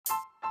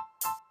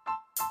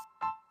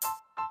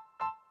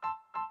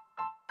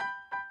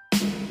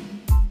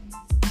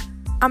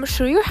I'm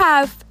sure you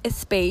have a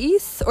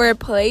space or a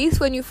place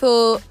when you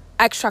feel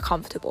extra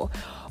comfortable.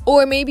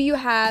 Or maybe you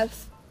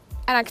have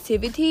an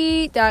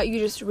activity that you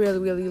just really,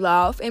 really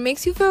love. It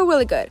makes you feel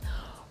really good.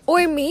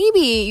 Or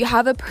maybe you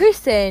have a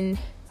person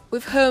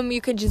with whom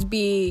you can just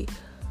be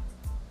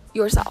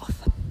yourself.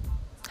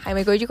 Hi,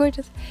 my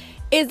gorgeous.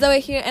 It's Zoe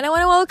here, and I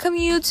want to welcome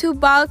you to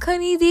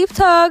Balcony Deep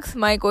Talks,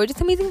 my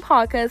gorgeous, amazing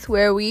podcast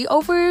where we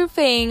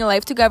overthink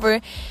life together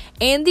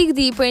and dig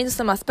deeper into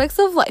some aspects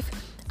of life.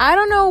 I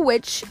don't know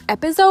which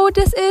episode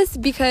this is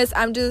because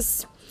I'm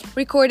just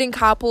recording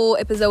couple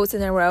episodes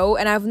in a row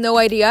and I have no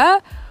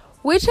idea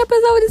which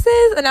episode this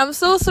is, and I'm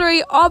so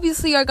sorry.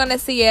 Obviously, you're gonna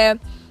see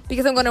it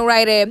because I'm gonna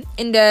write it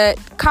in the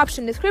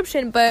caption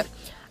description, but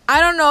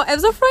I don't know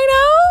as of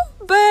right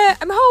now, but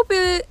I'm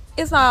hoping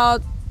it's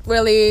not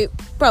really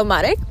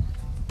problematic.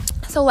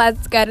 So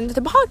let's get into the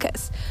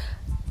podcast.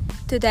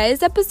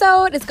 Today's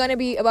episode is going to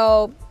be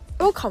about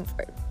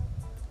comfort.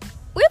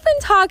 We've been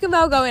talking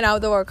about going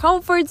out of our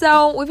comfort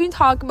zone. We've been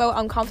talking about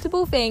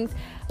uncomfortable things.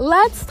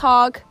 Let's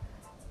talk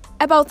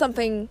about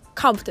something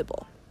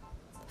comfortable.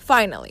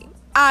 Finally,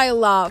 I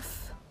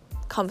love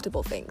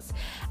comfortable things.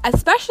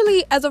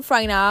 Especially as of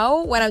right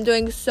now, when I'm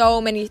doing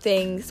so many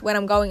things, when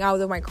I'm going out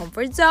of my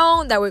comfort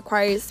zone that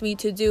requires me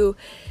to do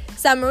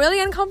some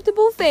really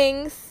uncomfortable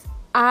things.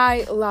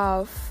 I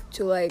love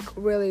to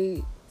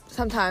really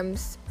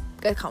sometimes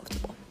get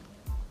comfortable.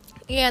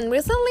 And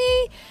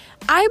recently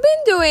I've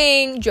been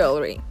doing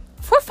jewelry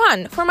for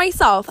fun, for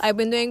myself. I've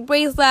been doing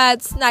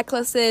bracelets,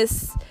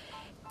 necklaces,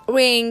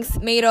 rings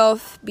made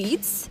of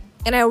beads,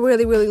 and I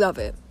really, really love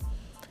it.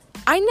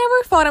 I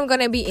never thought I'm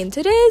gonna be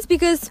into this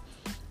because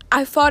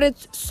I thought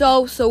it's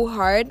so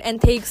hard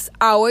and takes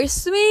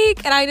hours to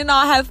make, and I did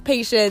not have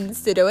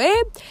patience to do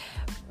it.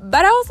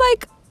 But I was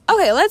like,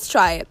 okay, let's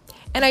try it.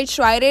 And I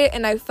tried it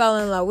and I fell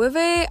in love with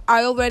it.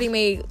 I already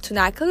made 2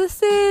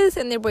 necklaces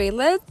and a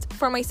bracelet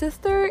for my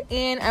sister,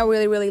 and I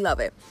really, really love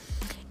it.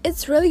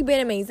 It's really been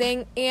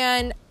amazing,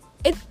 and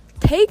it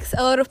takes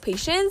a lot of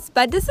patience,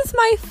 but this is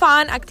my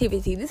fun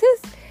activity. This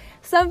is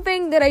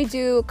something that I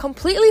do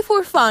completely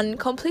for fun,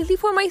 completely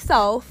for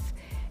myself,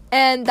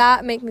 and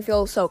that makes me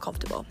feel so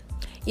comfortable.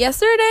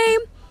 Yesterday,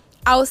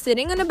 I was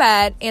sitting on a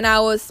bed and I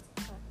was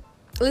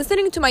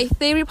listening to my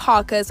favorite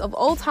podcast of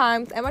all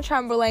times, Emma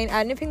Chamberlain,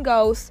 Anything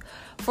Goes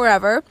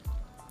Forever.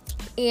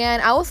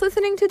 And I was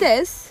listening to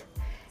this,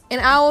 and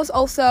I was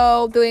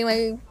also doing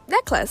my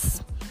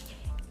necklace.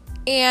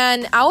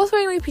 And I was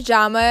wearing my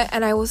pajama,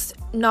 and I was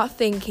not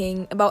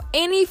thinking about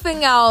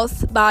anything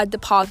else but the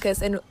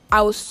podcast. And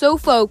I was so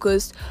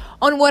focused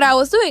on what I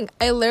was doing.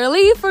 I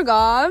literally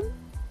forgot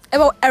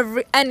about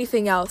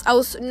anything else. I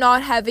was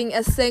not having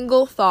a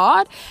single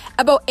thought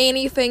about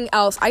anything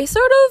else. I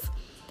sort of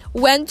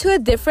went to a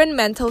different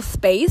mental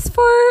space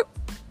for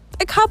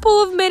a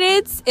couple of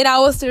minutes, and I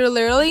was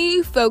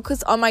literally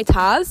focused on my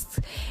tasks,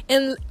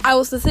 and I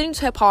was listening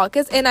to a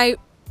podcast, and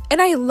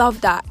I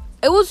loved that.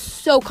 It was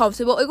so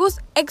comfortable. It was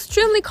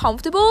extremely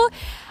comfortable.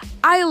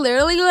 I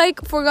literally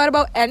forgot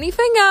about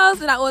anything else,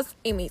 and that was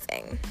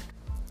amazing.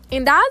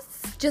 And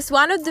that's just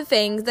one of the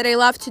things that I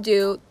love to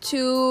do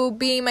to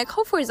be in my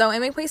comfort zone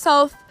and make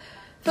myself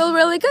feel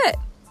really good.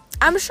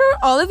 I'm sure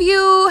all of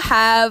you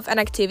have an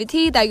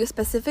activity that you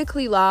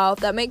specifically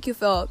love that make you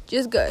feel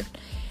just good.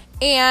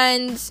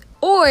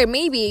 Or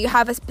maybe you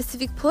have a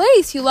specific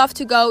place you love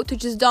to go to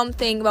just don't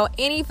think about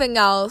anything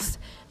else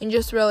and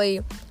just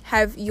really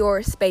have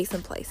your space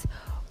in place.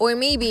 Or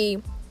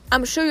maybe,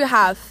 I'm sure you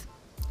have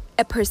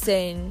a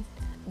person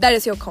that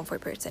is your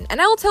comfort person.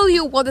 And I'll tell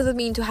you what does it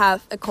mean to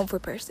have a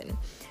comfort person.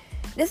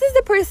 This is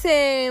the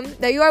person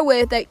that you are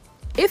with that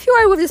if you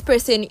are with this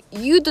person,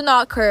 you do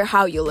not care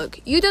how you look.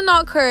 You do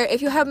not care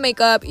if you have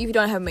makeup, if you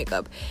don't have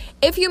makeup.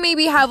 If you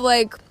maybe have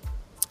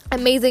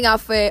amazing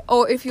outfit,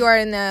 or if you are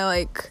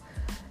in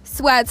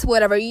sweats,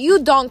 whatever.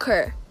 You don't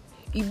care.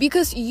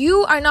 Because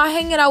you are not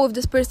hanging out with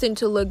this person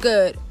to look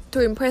good,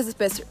 to impress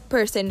this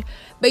person.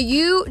 But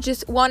you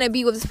just want to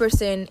be with this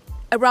person,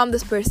 around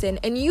this person,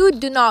 and you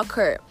do not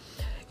care.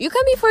 You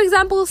can be, for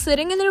example,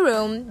 sitting in a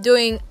room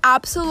doing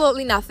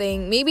absolutely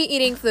nothing. Maybe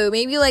eating food,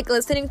 maybe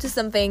listening to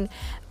something,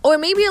 or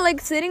maybe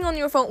sitting on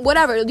your phone,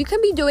 whatever. You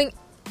can be doing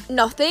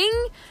nothing,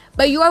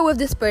 but you are with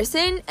this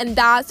person, and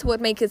that's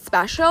what makes it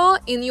special.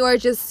 And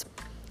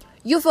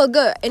you feel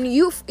good. And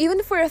you,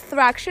 even for a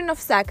fraction of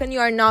a second, you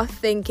are not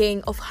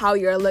thinking of how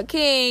you're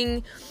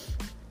looking.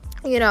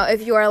 You know,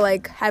 if you are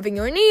having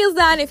your nails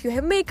done, if you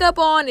have makeup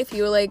on, if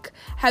you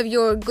have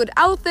your good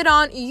outfit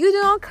on, you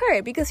do not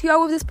care because you are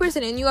with this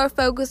person and you are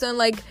focused on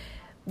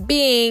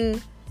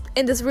being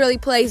in this really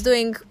place,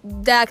 doing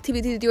the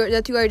activity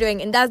that you are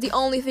doing, and that's the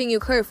only thing you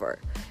care for.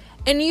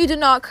 And you do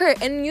not care,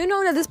 and you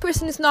know that this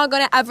person is not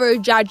gonna ever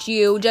judge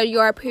you, judge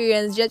your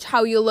appearance, judge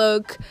how you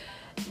look.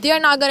 They are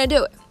not gonna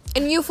do it,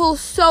 and you feel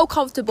so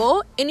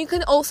comfortable. And you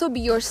can also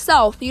be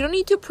yourself. You don't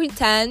need to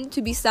pretend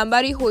to be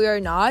somebody who you're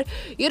not.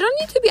 You don't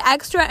need to be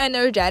extra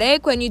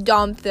energetic when you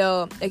don't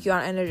feel like you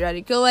are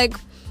energetic. You're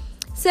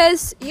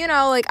sis,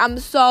 I'm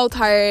so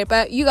tired,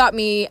 but you got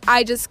me.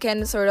 I just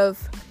can sort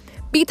of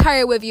be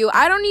tired with you.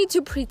 I don't need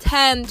to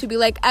pretend to be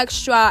like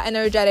extra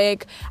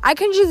energetic. I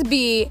can just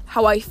be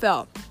how I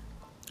feel.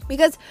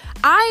 Because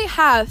I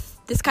have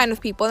this kind of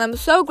people, and I'm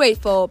so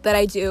grateful that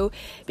I do.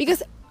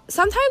 Because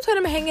sometimes when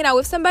I'm hanging out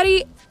with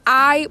somebody,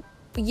 I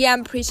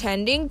am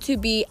pretending to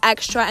be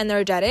extra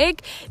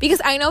energetic because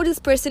I know this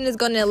person is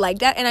gonna like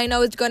that, and I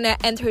know it's gonna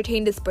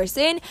entertain this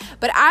person,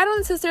 but I don't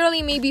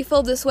necessarily maybe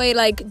feel this way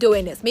like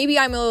doing this. Maybe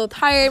I'm a little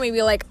tired,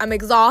 maybe like I'm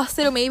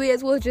exhausted, or maybe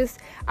it was just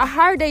a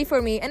hard day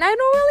for me, and I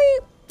don't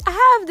really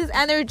have this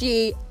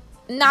energy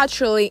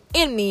naturally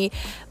in me.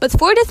 But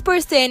for this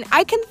person,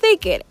 I can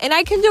fake it and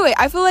I can do it.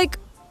 I feel like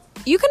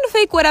you can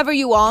fake whatever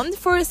you want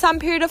for some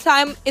period of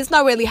time. It's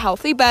not really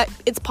healthy, but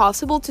it's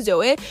possible to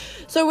do it.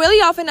 So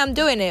really often I'm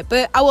doing it,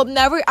 but I will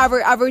never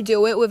ever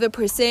do it with a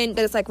person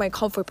that is like my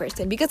comfort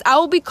person, because I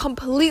will be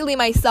completely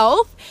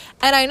myself,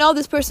 and I know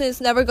this person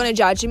is never going to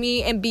judge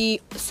me and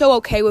be so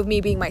okay with me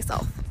being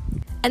myself.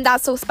 And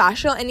that's so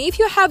special. And if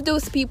you have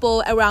those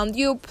people around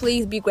you,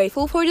 please be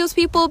grateful for those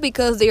people,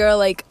 because they are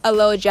like a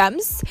little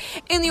gems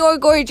in your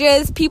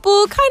gorgeous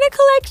people kind of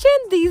collection.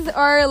 These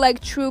are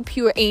like true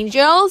pure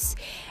angels.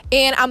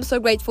 And I'm so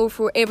grateful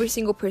for every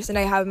single person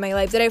I have in my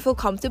life that I feel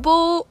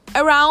comfortable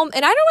around.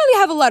 And I don't really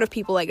have a lot of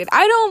people like that.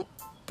 I don't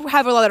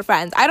have a lot of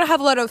friends. I don't have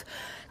a lot of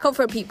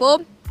comfort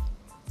people.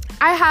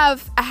 I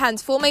have a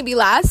handful, maybe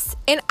less,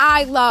 and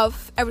I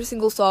love every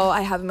single soul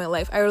I have in my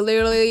life. I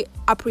literally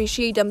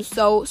appreciate them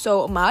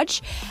so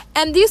much,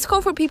 and these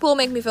comfort people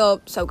make me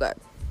feel so good,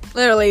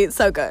 literally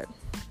so good.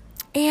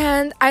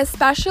 And I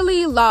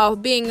especially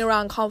love being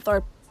around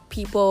comfort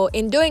people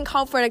and doing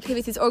comfort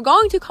activities or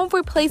going to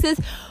comfort places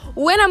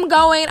when I'm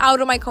going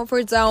out of my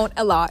comfort zone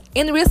a lot.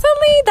 And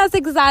recently, that's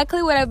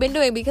exactly what I've been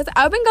doing, because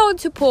I've been going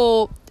to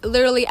pool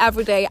literally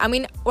every day. I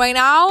mean, right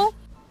now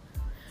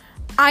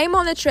I'm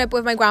on a trip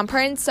with my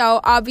grandparents,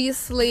 so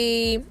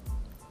obviously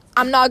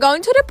I'm not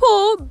going to the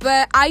pool,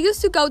 but I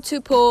used to go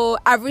to pool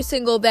every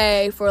single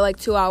day for like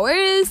 2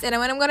 hours, and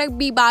when I'm gonna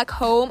be back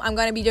home, I'm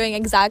gonna be doing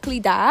exactly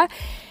that.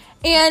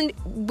 And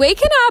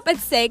waking up at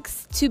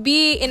 6 to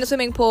be in the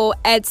swimming pool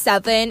at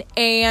 7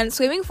 and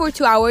swimming for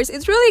 2 hours,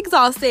 it's really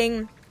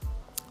exhausting.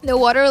 The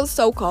water is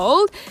so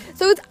cold,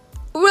 so it's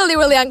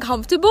really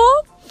uncomfortable.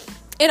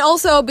 And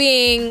also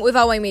being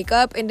without my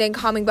makeup and then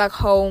coming back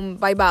home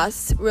by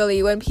bus,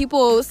 really, when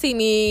people see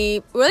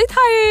me really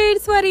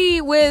tired, sweaty,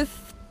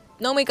 with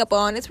no makeup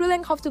on, it's really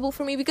uncomfortable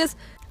for me, because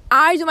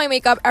I do my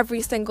makeup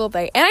every single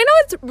day. And I know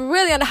it's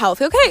really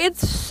unhealthy, okay?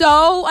 It's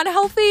so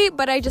unhealthy,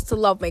 but I just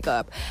love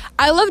makeup.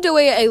 I love the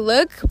way I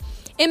look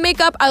in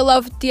makeup. I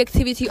love the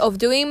activity of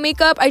doing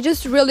makeup. I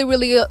just really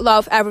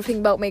love everything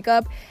about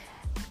makeup,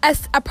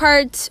 as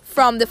apart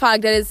from the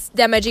fact that it's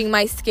damaging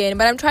my skin.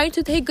 But I'm trying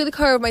to take good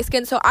care of my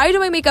skin, so I do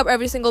my makeup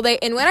every single day.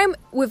 And when I'm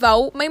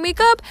without my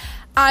makeup,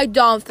 I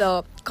don't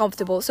feel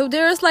comfortable. So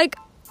there's like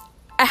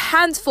a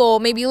handful,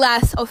 maybe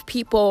less, of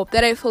people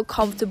that I feel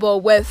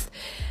comfortable with,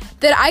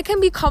 that I can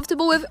be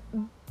comfortable with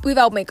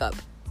without makeup.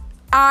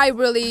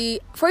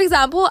 For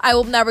example, I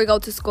will never go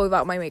to school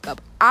without my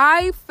makeup.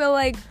 I feel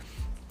like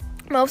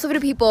most of the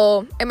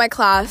people in my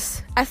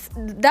class,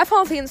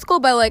 definitely in school,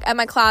 but like at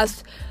my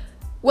class,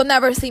 will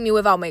never see me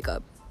without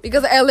makeup,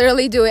 because I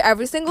literally do it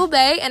every single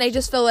day, and I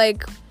just feel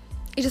like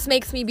it just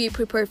makes me be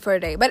prepared for a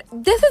day. But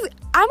I'm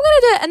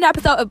gonna do an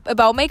episode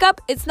about makeup.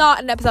 It's not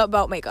an episode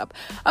about makeup.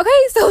 Okay,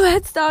 so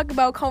let's talk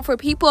about comfort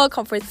people,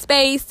 comfort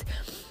space,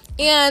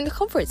 and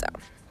comfort zone.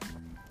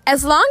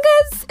 As long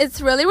as it's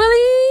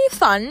really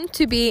fun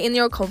to be in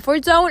your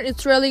comfort zone,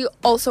 it's really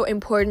also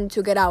important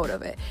to get out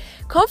of it.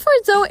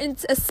 Comfort zone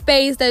is a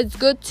space that's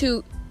good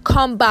to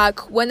come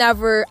back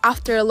whenever,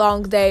 after a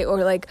long day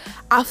or like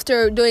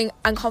after doing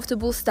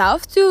uncomfortable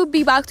stuff, to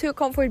be back to your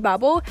comfort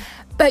bubble.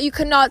 But you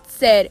cannot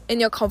sit in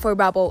your comfort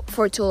bubble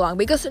for too long,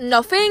 because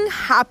nothing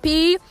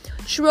happy,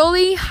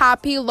 truly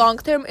happy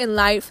long-term in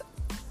life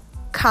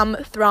come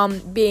from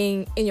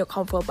being in your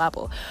comfort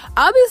bubble.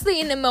 Obviously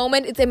in the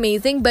moment it's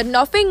amazing, but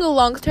nothing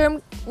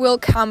long-term will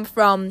come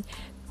from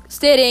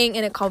sitting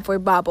in a comfort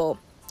bubble.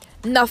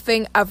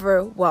 Nothing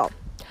ever will.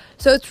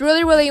 So it's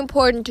really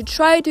important to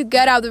try to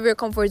get out of your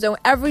comfort zone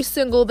every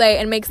single day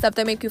and make stuff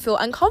that make you feel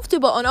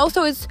uncomfortable. And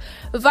also it's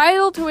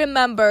vital to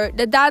remember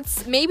that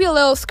that's maybe a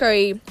little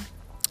scary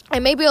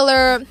and maybe a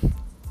little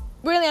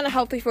really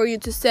unhealthy for you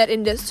to sit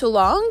in this too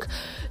long.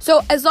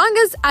 So as long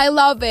as I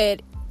love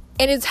it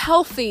and it's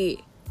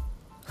healthy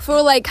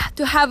for like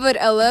to have it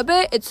a little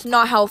bit, it's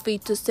not healthy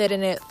to sit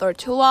in it for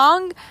too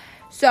long.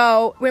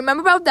 So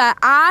remember about that.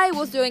 I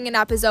was doing an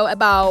episode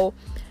about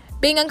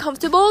being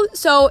uncomfortable.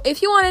 So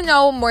if you want to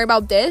know more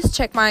about this,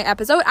 check my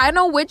episode. I don't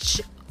know which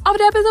of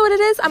the episode it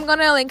is. I'm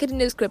gonna link it in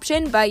the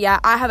description. But yeah,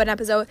 I have an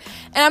episode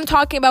and I'm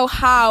talking about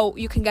how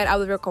you can get out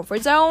of your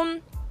comfort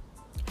zone.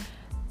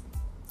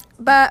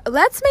 But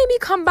let's maybe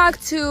come back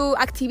to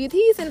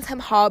activities and some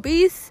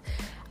hobbies.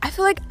 I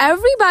feel like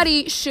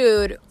everybody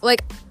should,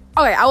 like,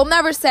 okay, I will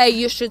never say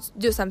you should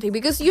do something,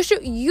 because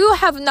you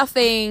have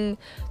nothing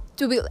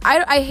to be,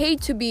 I hate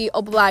to be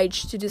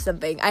obliged to do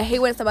something. I hate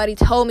when somebody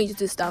tells me to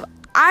do stuff.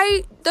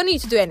 I don't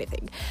need to do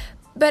anything.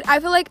 but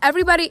I feel like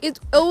it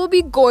will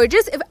be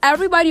gorgeous if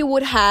everybody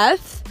would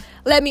have,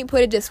 let me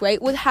put it this way,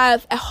 would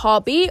have a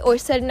hobby or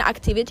certain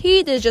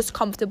activity that's just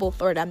comfortable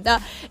for them.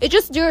 That it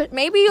just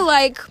maybe you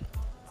like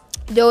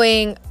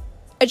doing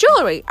a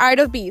jewelry, art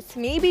of beads.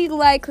 Maybe you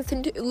like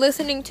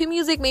listening to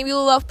music. Maybe you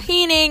love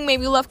painting.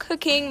 Maybe you love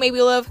cooking. Maybe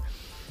you love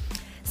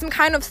some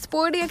kind of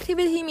sporty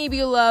activity. Maybe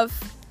you love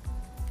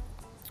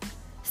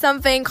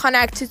something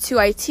connected to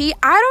IT.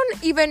 I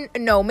don't even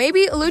know. Maybe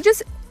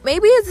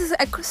it's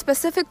a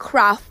specific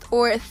craft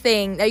or a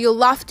thing that you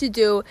love to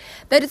do,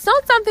 that it's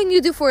not something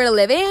you do for a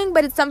living,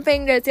 but it's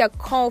something that's a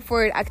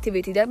comfort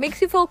activity that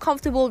makes you feel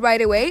comfortable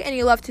right away, and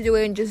you love to do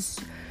it and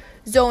just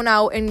zone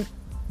out, and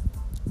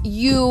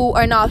you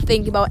are not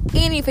thinking about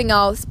anything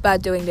else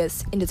but doing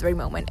this in this very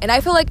moment. And I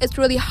feel like it's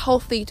really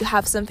healthy to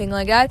have something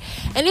like that.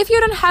 And if you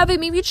don't have it,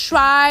 maybe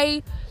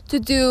try to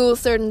do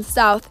certain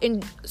stuff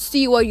and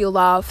see what you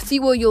love, see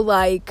what you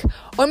like,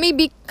 or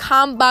maybe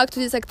come back to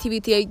this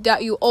activity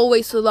that you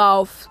always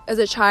love as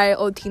a child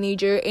or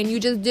teenager and you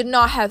just did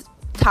not have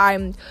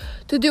time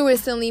to do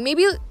recently.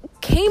 Maybe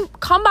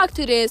come back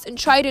to this and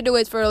try to do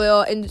it for a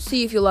little and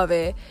see if you love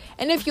it.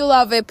 And if you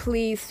love it,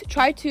 please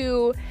try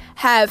to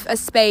have a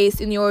space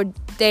in your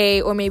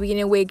day or maybe in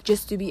a week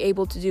just to be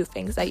able to do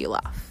things that you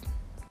love.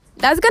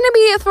 That's gonna be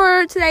it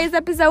for today's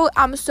episode.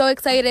 I'm so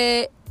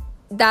excited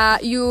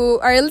that you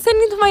are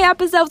listening to my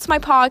episodes, my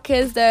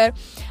podcast, that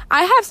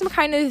I have some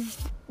kind of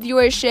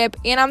viewership,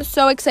 and I'm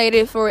so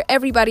excited for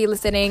everybody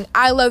listening.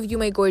 I love you,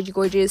 my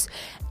gorgeous.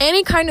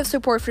 Any kind of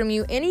support from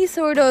you, any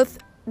sort of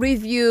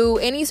review,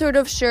 any sort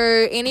of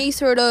share, any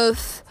sort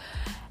of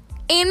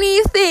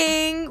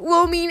anything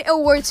will mean a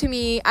word to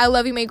me. I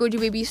love you, my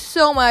gorgeous baby,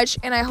 so much,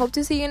 and I hope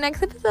to see you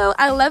next episode.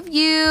 I love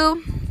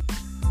you.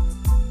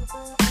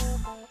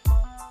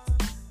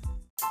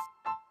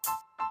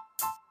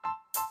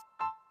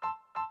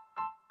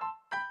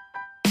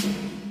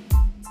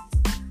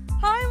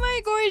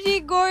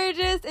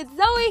 Gorgeous, it's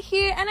Zoe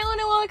here, and I want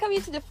to welcome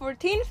you to the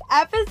 14th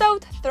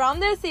episode from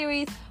the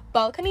series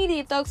Balcony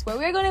Deep Talks, where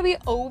we're going to be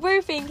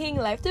overthinking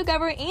life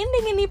together and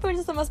digging deeper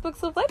into some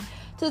aspects of life.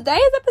 Today's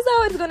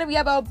episode is going to be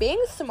about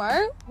being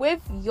smart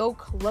with your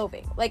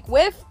clothing, like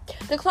with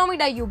the clothing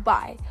that you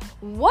buy.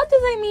 What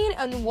does that mean,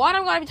 and what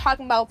I'm going to be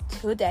talking about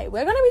today?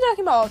 We're going to be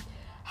talking about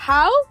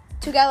how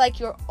to get like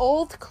your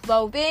old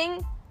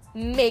clothing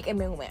make a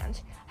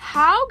movement.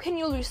 How can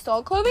you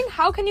restore clothing?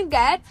 How can you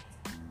get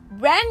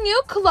brand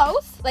new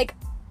clothes, like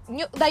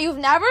new, that you've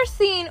never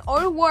seen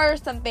or wore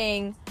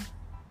something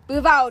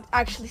without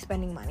actually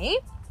spending money?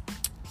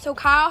 So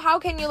how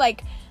can you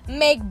like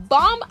make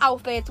bomb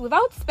outfits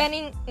without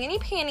spending any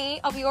penny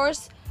of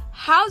yours?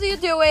 How do you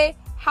do it?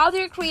 How do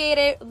you create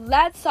it?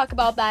 Let's talk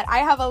about that. I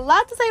have a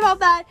lot to say about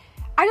that.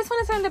 I just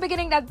want to say in the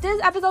beginning that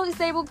this episode is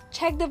labeled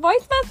check the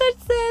voice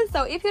messages.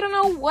 So if you don't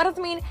know what does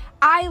it mean,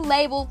 I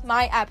labeled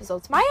my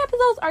episodes. My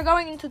episodes are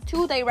going into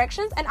two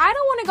directions, and I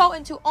don't want to go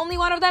into only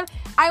one of them.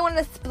 I want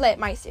to split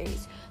my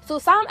series. So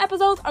some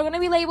episodes are going to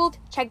be labeled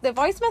check the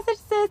voice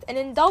messages, and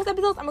in those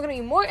episodes I'm going to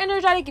be more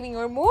energetic, giving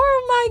you more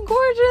of my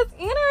gorgeous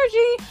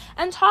energy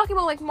and talking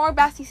about like more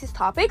besties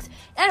topics.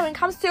 And when it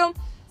comes to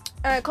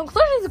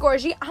conclusions,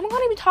 gorgie, I'm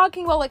going to be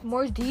talking about like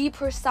more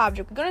deeper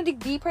subject. We're going to dig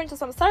deeper into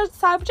some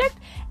subject,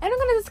 and I'm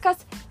going to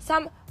discuss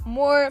some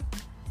more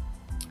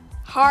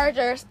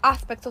harder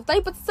aspects of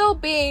life, but still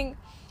being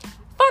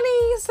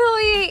funny,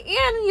 silly,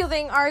 and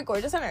using our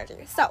gorgeous energy.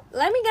 So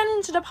let me get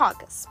into the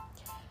podcast.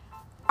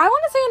 I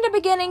want to say in the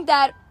beginning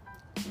that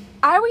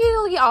I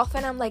really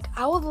often I'm like,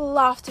 I would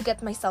love to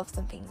get myself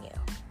something new,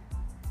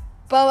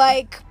 but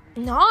like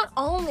not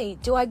only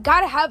do I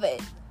gotta have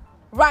it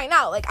right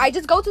now, like I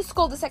just go to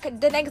school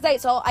the next day,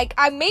 so like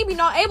I'm maybe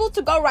not able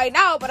to go right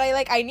now, but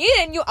I need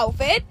a new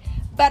outfit,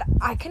 but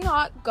I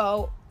cannot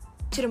go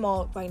to the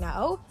mall right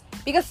now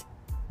because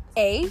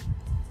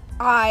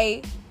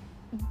I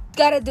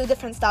gotta do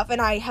different stuff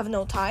and I have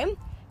no time.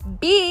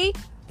 B,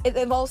 it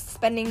involves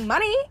spending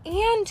money,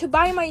 and to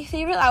buy my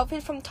favorite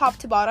outfit from top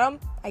to bottom,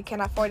 I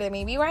can afford it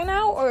maybe right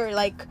now, or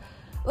like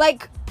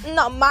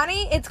not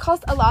money, it's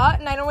cost a lot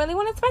and I don't really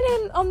want to spend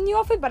it on a new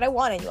outfit, but I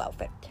want a new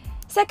outfit.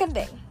 Second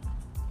thing,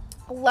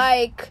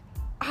 like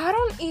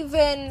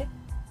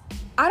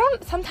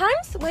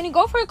sometimes when you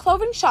go for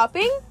clothing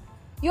shopping,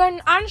 you're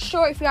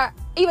unsure if you're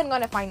even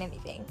gonna find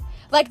anything.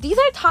 Like these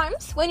are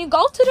times when you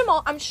go to the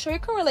mall, I'm sure you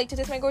can relate to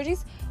this, my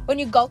gorgeous. When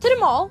you go to the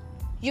mall,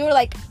 you're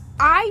like,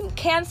 I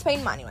can't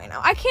spend money right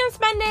now. I can't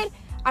spend it.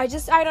 I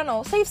don't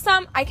know, save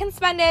some. I can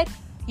spend it.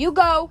 You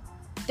go,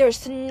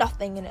 there's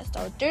nothing in the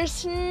store.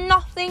 There's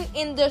nothing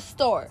in the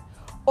store.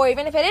 Or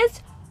even if it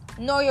is,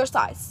 know your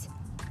size.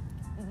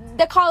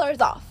 The color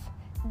is off.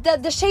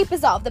 The shape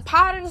is off. The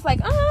pattern is like,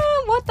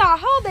 what the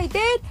hell they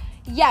did?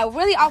 Yeah,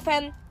 really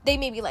often they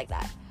may be like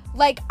that.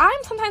 Like,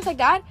 I'm sometimes like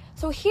that.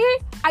 So here,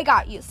 I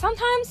got you.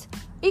 Sometimes,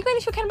 even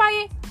if you can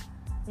buy it,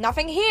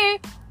 nothing here.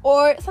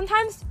 Or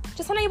sometimes,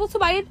 just unable to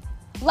buy it.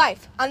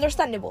 Life,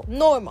 understandable,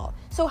 normal.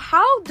 So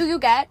how do you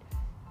get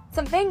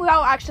something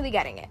without actually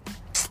getting it?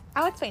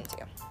 I'll explain to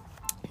you.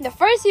 The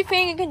first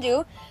thing you can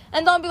do,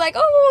 and don't be like,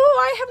 oh,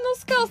 I have no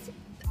skills.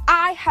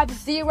 I have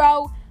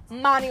zero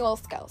manual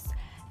skills.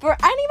 For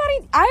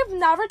anybody I've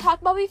never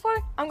talked about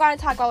before, I'm going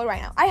to talk about it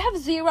right now. I have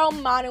zero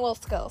manual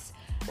skills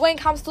when it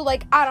comes to,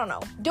 like, I don't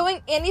know,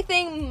 doing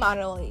anything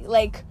manually.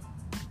 Like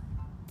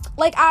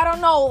I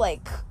don't know,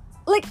 like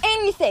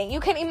anything you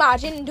can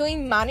imagine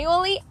doing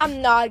manually,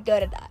 I'm not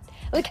good at that.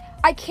 Like,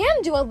 I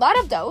can do a lot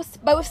of those,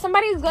 but if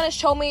somebody is going to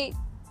show me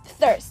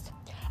first.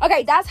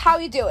 Okay, that's how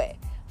you do it.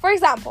 For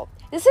example,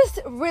 this is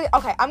really,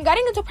 okay, I'm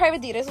getting into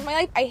private details of my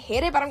life. I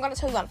hate it, but I'm going to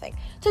tell you one thing.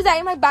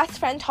 Today, my best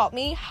friend taught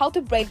me how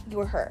to braid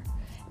your hair.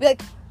 Be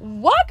like,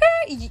 what,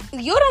 girl?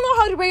 You don't know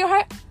how to braid your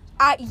hair?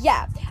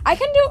 Yeah, I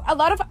can do a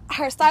lot of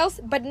hairstyles,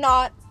 but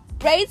not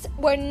braids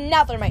were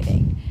never my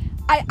thing.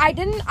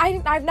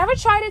 I've never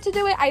tried it to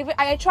do it.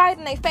 I tried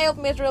and I failed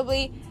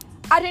miserably.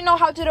 I didn't know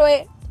how to do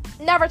it.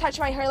 Never touched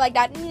my hair like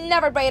that.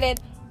 Never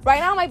braided. Right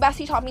now, my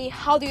bestie taught me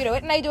how to do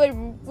it, and I do it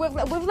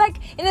with like,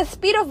 in the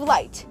speed of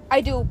light. I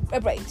do a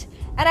braid.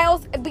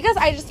 And because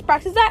I just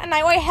practiced that, and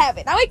now I have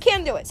it. Now I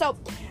can do it. So,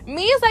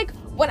 me is like,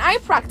 when I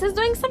practice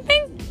doing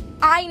something,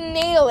 I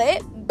nail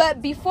it.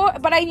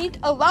 But I need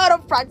a lot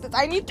of practice.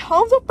 I need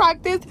tons of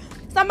practice.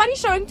 Somebody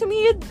showing to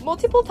me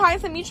multiple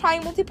times and me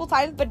trying multiple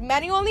times, but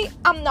manually,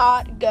 I'm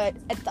not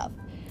good at stuff.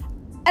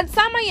 And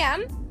some I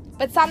am,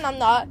 but some I'm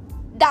not.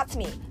 That's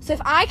me. So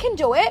if I can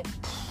do it,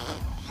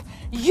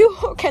 you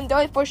can do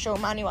it for sure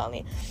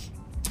manually.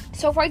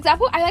 So for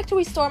example, I like to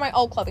restore my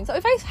old clothing. So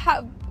if I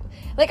have,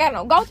 like, I don't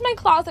know, go to my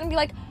closet and be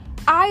like,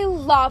 I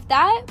love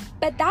that,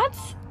 but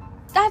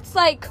that's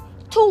like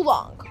too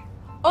long,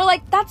 or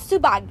like that's too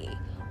baggy.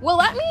 Well,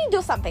 let me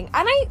do something.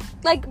 And I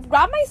like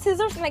grab my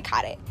scissors and I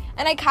cut it.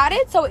 And I cut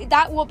it so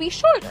that will be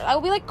shorter. I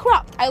will be like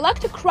cropped. I like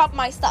to crop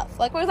my stuff.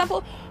 Like, for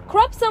example,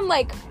 crop some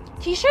like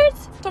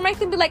t-shirts to make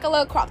them be like a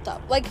little crop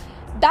top. Like,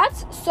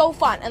 that's so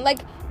fun. And like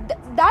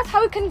that's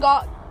how you can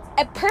go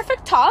a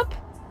perfect top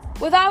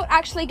without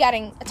actually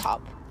getting a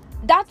top.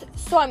 That's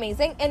so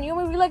amazing. And you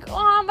will be like,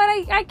 oh, but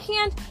I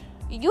can't.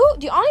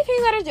 The only thing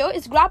you gotta do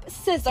is grab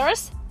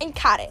scissors and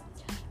cut it.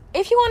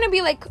 If you want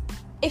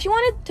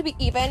it to be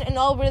even and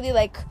all really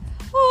like,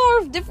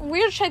 or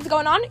weird shades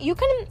going on, you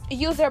can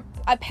use a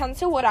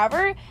pencil,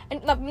 whatever,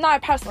 and not a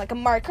pencil, like a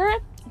marker,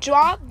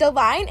 draw the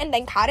line and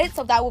then cut it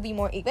so that will be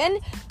more even.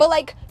 But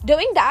like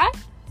doing that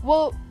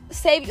will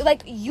save you.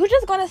 Like, you're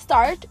just gonna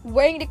start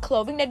wearing the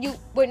clothing that you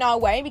were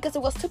not wearing because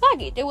it was too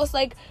baggy, it was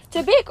like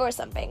too big or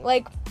something.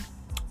 Like,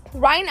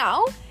 right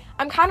now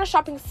I'm kind of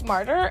shopping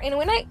smarter, and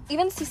when I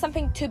even see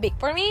something too big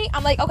for me,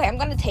 I'm like, okay, I'm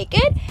gonna take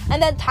it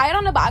and then tie it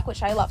on the back,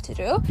 which I love to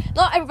do.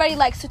 Not everybody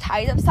likes to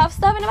tie themselves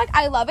stuff, and I'm like,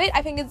 I love it.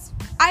 I think it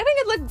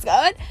looks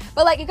good,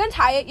 but like, you can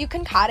tie it, you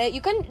can cut it,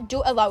 you can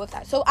do a lot with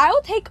that. So I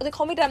will take the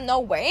clothing that I'm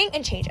not wearing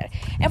and change it.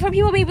 And for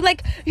people maybe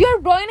like, you're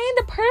ruining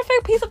the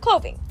perfect piece of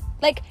clothing.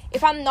 Like,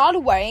 if I'm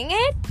not wearing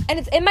it and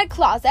it's in my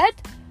closet,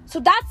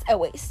 so that's a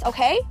waste,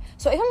 okay?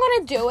 So if I'm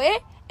gonna do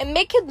it and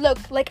make it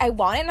look like I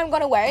want it and I'm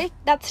gonna wear it,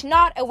 that's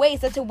not a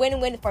waste. That's a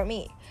win-win for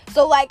me.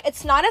 So like,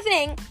 it's not a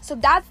thing. So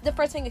that's the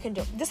first thing you can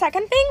do. The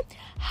second thing,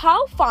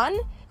 how fun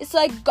is to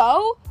like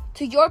go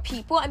to your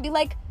people and be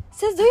like,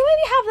 sis, do you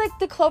maybe have like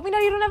the clothing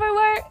that you don't ever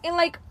wear, and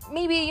like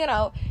maybe, you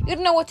know, you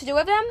don't know what to do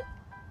with them?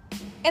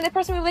 And the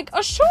person will be like,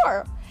 oh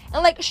sure,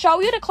 and like show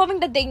you the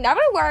clothing that they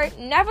never wear,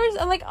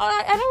 like,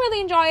 oh, I don't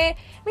really enjoy it.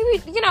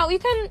 Maybe, you know, you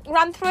can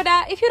run through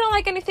that. If you don't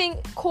like anything,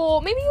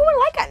 cool, maybe you won't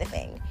like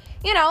anything,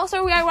 you know.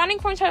 So we are running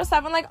from Channel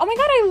 7, like, oh my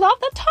god, I love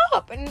the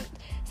top, and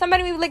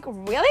somebody will be like,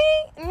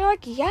 really? And you're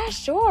like, yeah,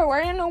 sure,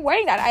 why are you not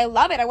wearing that? I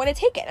love it, I want to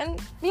take it.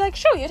 And be like,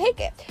 sure, you take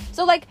it.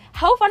 So like,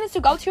 how fun is to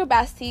go to your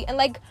bestie and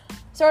like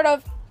sort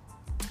of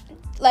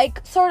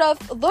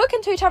look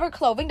into each other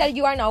clothing that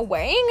you are not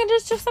wearing and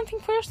just do something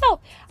for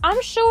yourself.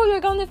 I'm sure you're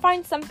going to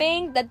find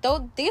something that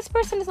though this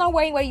person is not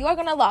wearing what you are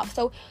going to love.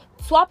 So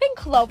swapping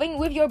clothing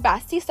with your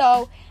bestie,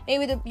 so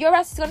maybe your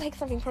bestie is going to take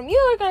something from you,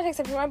 you're going to take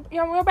something from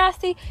your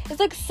bestie. It's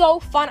like so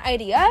fun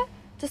idea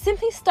to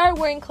simply start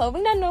wearing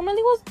clothing that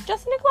normally was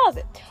just in the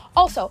closet.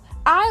 Also,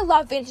 I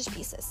love vintage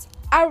pieces.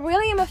 I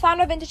really am a fan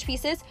of vintage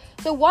pieces.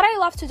 So what I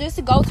love to do is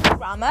to go to my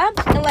grandma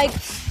and like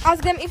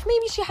ask them if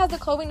maybe she has the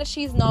clothing that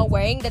she's not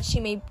wearing that she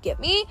may give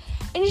me.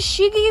 And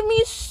she gave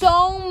me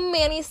so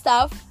many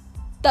stuff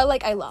that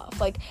like I love.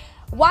 Like,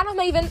 one of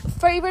my even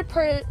favorite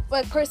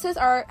purses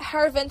are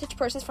her vintage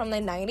purses from the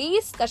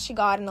 90s that she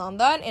got in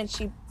London, and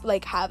she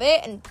like have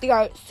it, and they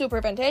are super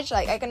vintage.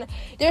 Like,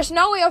 there's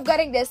no way of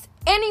getting this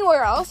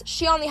anywhere else.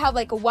 She only have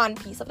like one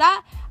piece of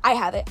that. I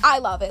have it. I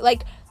love it.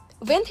 Like,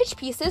 vintage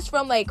pieces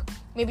from like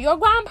maybe your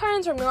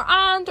grandparents, from your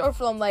aunt, or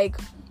from like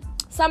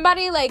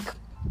somebody like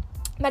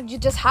that you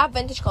just have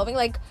vintage clothing,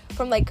 like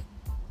from like,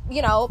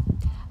 you know,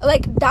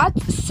 like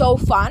that's so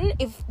fun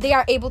if they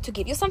are able to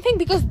give you something,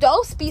 because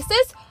those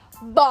pieces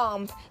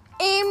bombed,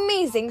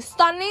 amazing,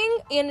 stunning,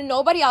 and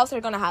nobody else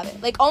are gonna have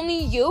it. Like, only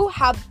you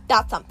have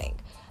that something.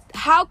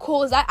 How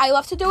cool is that? I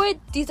love to do it.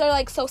 These are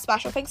like so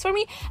special things for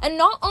me, and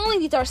not only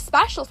these are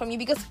special for me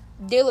because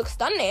they look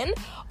stunning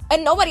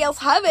and nobody else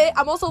have it,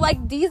 I'm also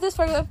like, these is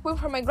for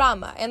my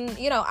grandma, and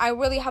you know, I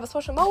really have a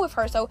special moment with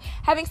her, so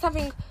having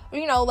something,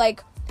 you know,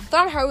 like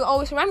from her will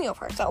always remind me of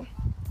her. So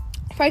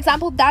For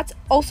example, that's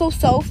also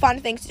so fun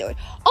things to do.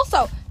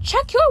 Also,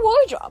 check your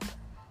wardrobe.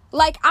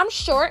 Like, I'm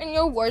sure in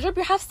your wardrobe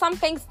you have some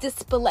things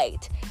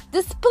displayed.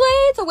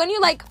 So when you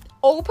like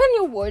open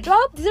your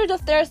wardrobe, these are the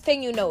first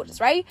thing you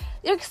notice, right?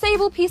 They're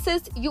stable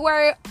pieces you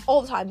wear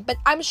all the time, but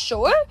I'm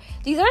sure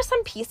these are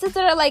some pieces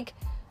that are like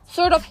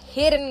sort of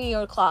hidden in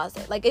your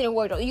closet, like in your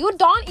wardrobe. You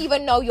don't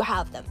even know you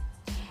have them,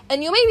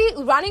 and you may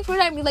be running through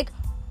that and be like,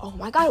 oh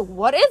my god,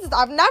 what is this?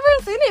 I've never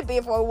seen it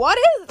before. What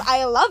is this?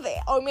 I love it.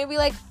 Or maybe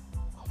like,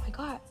 oh my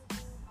god,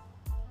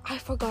 I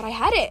forgot I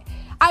had it.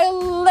 I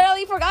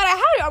literally forgot I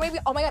had it. Or maybe,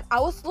 oh my god, I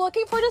was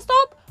looking for this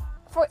top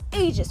for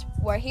ages.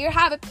 Where here I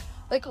have it.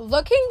 Like,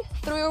 looking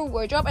through your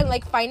wardrobe and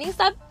like finding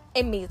stuff,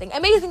 amazing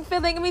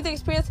feeling, amazing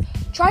experience.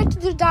 Try to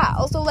do that.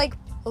 Also, like,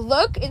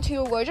 look into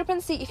your wardrobe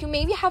and see if you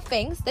maybe have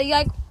things that you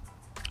like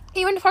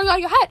even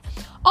forgot you had.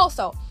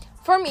 Also,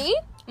 for me,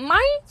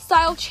 my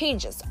style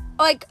changes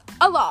like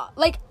a lot.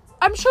 Like,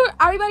 I'm sure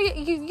everybody,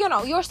 you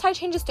know, your style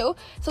changes too.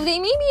 So they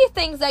may be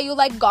things that you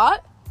like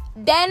got,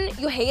 then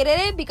you hated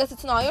it because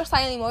it's not your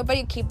style anymore, but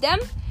you keep them,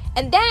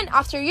 and then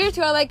after years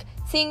you're like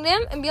seeing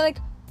them and be like,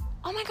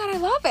 oh my god, I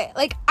love it.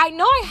 Like, I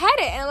know I had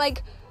it, and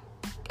like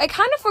I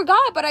kind of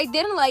forgot, but I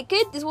didn't like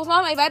it. This was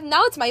not my vibe.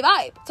 Now it's my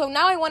vibe, so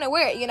now I want to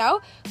wear it, you know.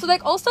 So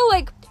like, also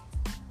like,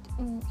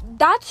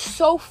 that's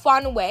so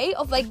fun way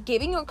of like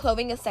giving your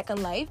clothing a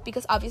second life,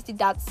 because obviously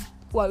that's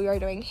what we are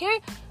doing here.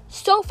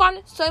 So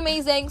fun, so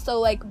amazing. So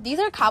like, these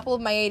are a couple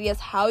of my ideas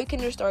how you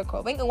can restore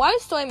clothing. And why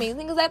it's so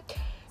amazing is that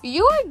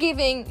you are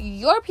giving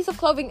your piece of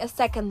clothing a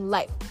second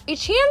life, a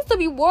chance to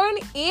be worn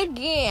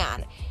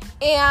again.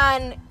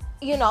 And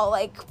you know,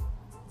 like,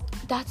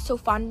 that's so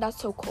fun,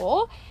 that's so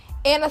cool.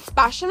 And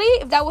especially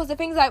if that was the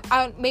things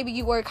that maybe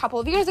you were a couple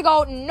of years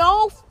ago,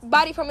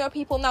 nobody from your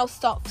people now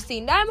stop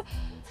seeing them,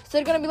 so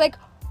they're gonna be like,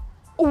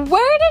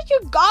 where did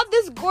you got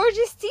this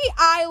gorgeous tee?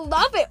 I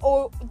love it.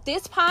 Or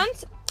this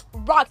pants,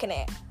 rocking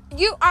it.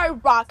 You are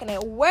rocking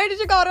it. Where did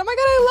you got it? Oh my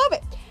god, I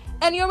love it.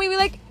 And you're maybe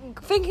like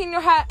thinking in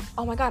your head,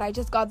 oh my god, I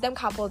just got them a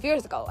couple of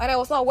years ago and I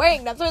was not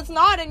wearing them, so it's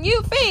not a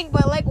new thing.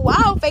 But like,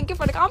 wow, thank you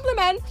for the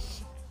compliment.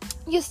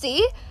 You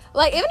see,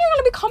 like, even you're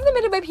gonna be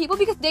complimented by people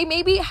because they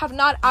maybe have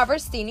not ever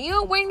seen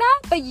you wearing that,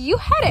 but you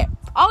had it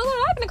all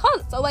your life in the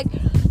closet. So like,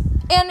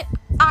 and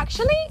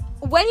actually,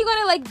 when you're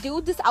gonna like do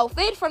this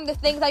outfit from the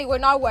things that you were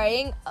not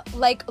wearing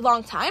like a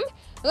long time,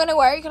 you're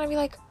gonna be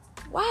like,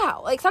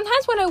 wow. Like,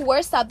 sometimes when I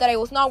wear stuff that I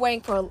was not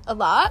wearing for a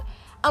lot,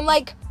 I'm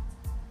like,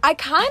 I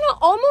kind of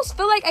almost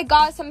feel like I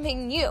got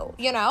something new,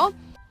 you know?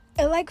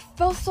 It like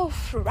feels so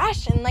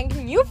fresh and like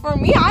new for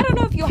me. I don't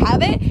know if you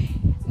have it.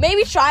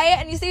 Maybe try it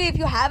and you see if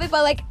you have it.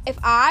 But like, if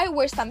I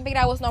wear something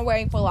that I was not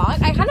wearing for long,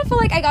 I kind of feel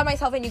like I got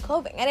myself a new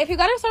clothing. And if you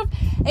got yourself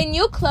a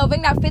new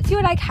clothing that fits you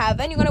like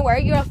heaven, you're gonna wear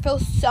it, you're gonna feel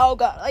so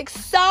good. Like,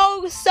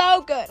 so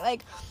good.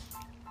 Like,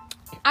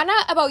 I don't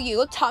know about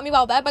you, taught me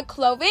about that, but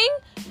clothing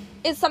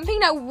is something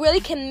that really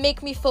can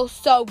make me feel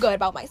so good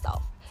about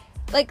myself.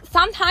 Like,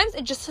 sometimes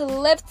it just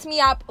lifts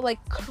me up like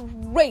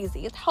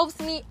crazy. It helps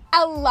me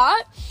a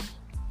lot.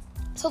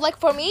 So like,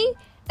 for me,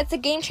 it's a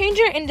game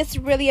changer, and it's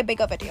really a big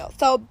of a deal.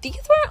 So these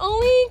were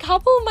only a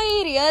couple of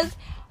my ideas.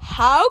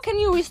 How can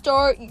you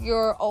restore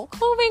your old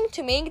clothing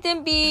to make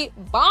them be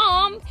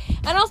bomb?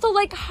 And also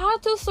like, how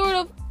to sort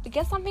of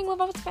get something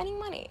without spending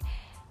money.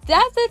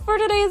 That's it for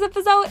today's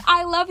episode.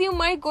 I love you,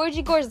 my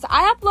gorgeous.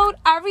 I upload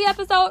every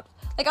episode.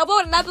 Like, I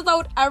upload an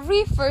episode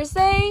every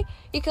Thursday.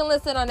 You can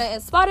listen on it in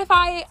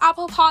Spotify,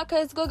 Apple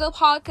Podcasts, Google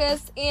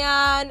Podcasts,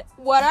 and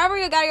whatever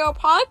you got your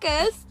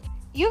podcasts.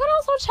 You can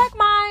also check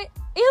my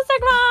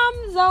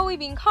Instagram, Zoe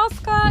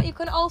Binkowska. You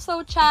can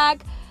also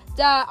check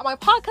my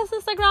podcast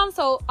Instagram,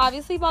 so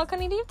obviously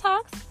Balcony Deep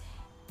Talks.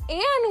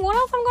 And what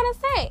else I'm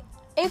gonna say?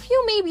 If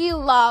you maybe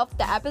love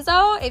the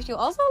episode, if you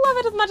also love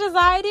it as much as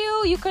I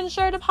do, you can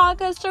share the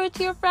podcast, share it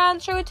to your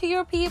friends, share it to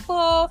your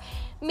people.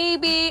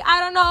 Maybe, I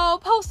don't know,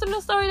 post in the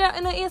story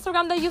in the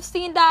Instagram that you've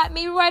seen that.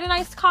 Maybe write a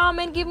nice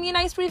comment, give me a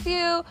nice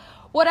review.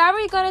 Whatever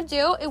you're gonna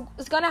do,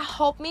 it's gonna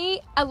help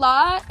me a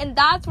lot, and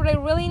that's what I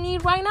really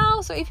need right now.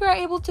 So if you're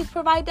able to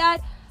provide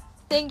that,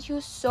 thank you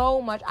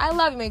so much. I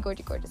love you, my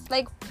gorgeous.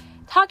 Like,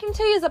 talking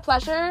to you is a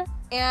pleasure,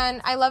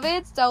 and I love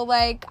it. So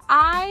like,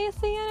 I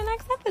see you in the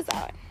next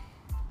episode.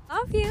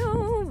 Love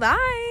you.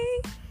 Bye.